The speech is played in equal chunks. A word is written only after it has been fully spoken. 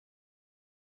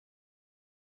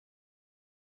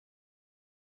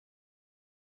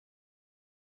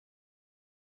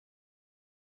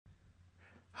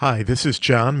Hi, this is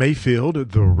John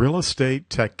Mayfield, the Real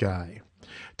Estate Tech Guy.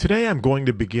 Today I'm going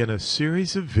to begin a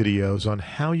series of videos on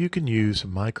how you can use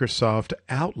Microsoft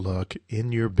Outlook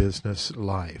in your business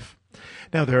life.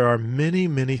 Now, there are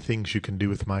many things you can do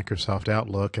with Microsoft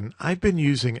Outlook, and I've been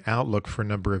using Outlook for a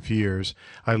number of years.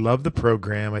 I love the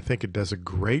program. I think it does a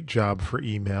great job for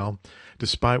email,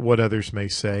 despite what others may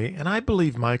say, and I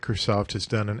believe Microsoft has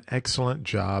done an excellent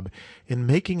job in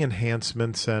making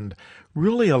enhancements and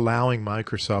really allowing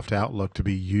Microsoft Outlook to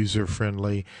be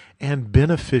user-friendly and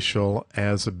beneficial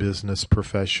as a business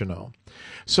professional.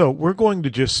 So we're going to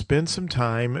just spend some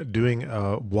time doing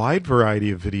a wide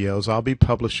variety of videos. I'll be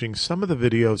publishing some of the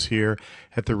videos here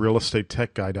at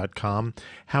therealestatetechguy.com.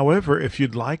 However, if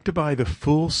you'd like to buy the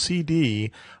full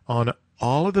CD on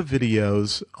all of the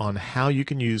videos on how you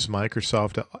can use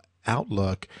Microsoft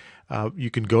Outlook,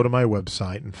 you can go to my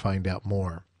website and find out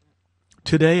more.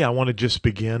 Today, I want to just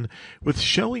begin with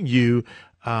showing you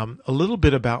a little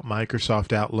bit about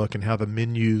Microsoft Outlook and how the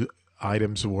menu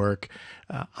items work.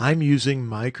 I'm using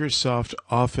Microsoft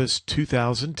Office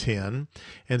 2010,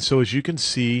 and so as you can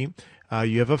see,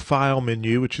 you have a file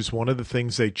menu, which is one of the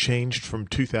things they changed from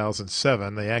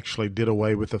 2007. They actually did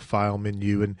away with the file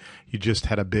menu, and you just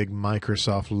had a big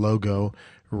Microsoft logo,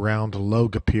 round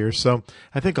logo appear. So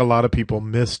I think a lot of people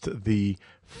missed the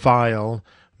file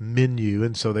menu,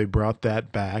 and so they brought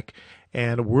that back.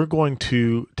 And we're going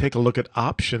to take a look at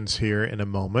options here in a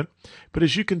moment. But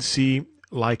as you can see,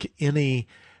 like any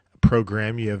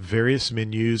program, you have various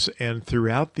menus, and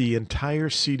throughout the entire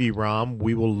CD-ROM,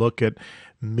 we will look at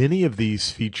many of these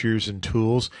features and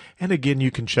tools. And again, you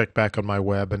can check back on my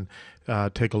web and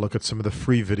take a look at some of the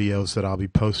free videos that I'll be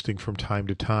posting from time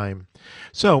to time.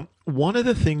 So one of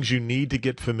the things you need to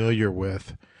get familiar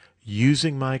with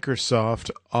using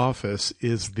Microsoft Office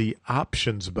is the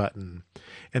Options button,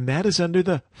 and that is under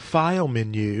the File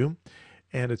menu,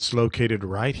 and it's located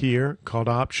right here called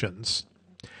Options.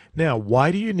 Now,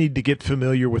 why do you need to get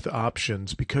familiar with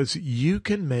Options? Because you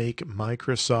can make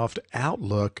Microsoft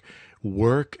Outlook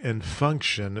work and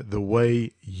function the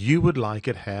way you would like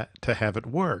it to have it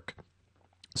work.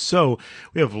 So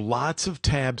we have lots of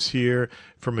tabs here,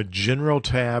 from a general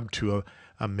tab to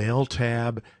a mail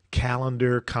tab,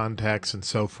 calendar, contacts, and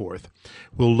so forth.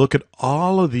 We'll look at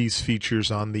all of these features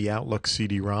on the Outlook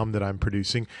CD-ROM that I'm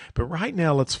producing, but right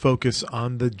now let's focus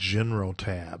on the General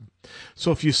tab.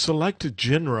 So if you select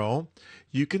General,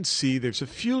 you can see there's a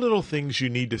few little things you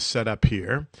need to set up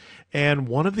here, and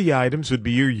one of the items would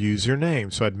be your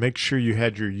username. So I'd make sure you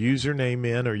had your username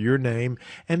in, or your name,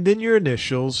 and then your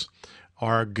initials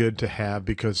are good to have,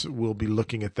 because we'll be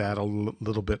looking at that a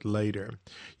little bit later.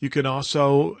 You can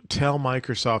also tell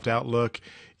Microsoft Outlook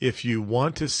if you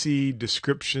want to see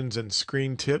descriptions and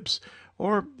screen tips,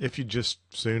 or if you just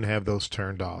soon have those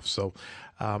turned off. So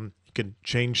you can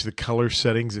change the color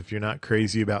settings. If you're not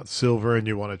crazy about silver and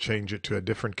you want to change it to a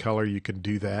different color, you can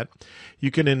do that.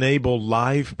 You can enable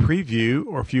live preview,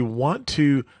 or if you want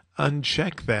to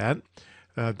uncheck that,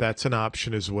 that's an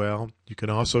option as well. You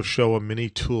can also show a mini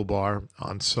toolbar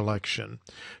on selection.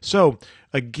 So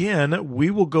again, we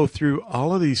will go through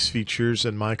all of these features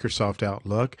in Microsoft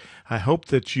Outlook. I hope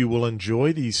that you will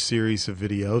enjoy these series of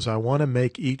videos. I want to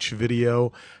make each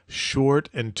video short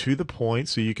and to the point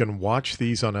so you can watch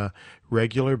these on a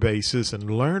regular basis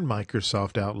and learn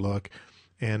Microsoft Outlook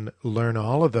and learn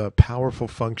all of the powerful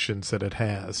functions that it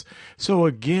has. So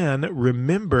again,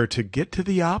 remember to get to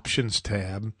the Options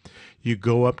tab, you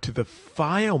go up to the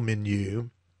File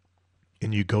menu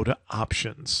and you go to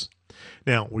Options.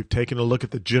 Now, we've taken a look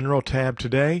at the General tab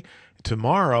today.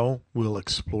 Tomorrow, we'll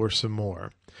explore some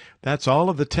more. That's all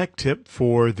of the tech tip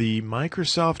for the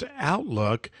Microsoft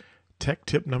Outlook Tech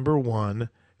Tip number 1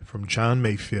 from John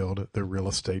Mayfield, the Real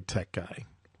Estate Tech Guy.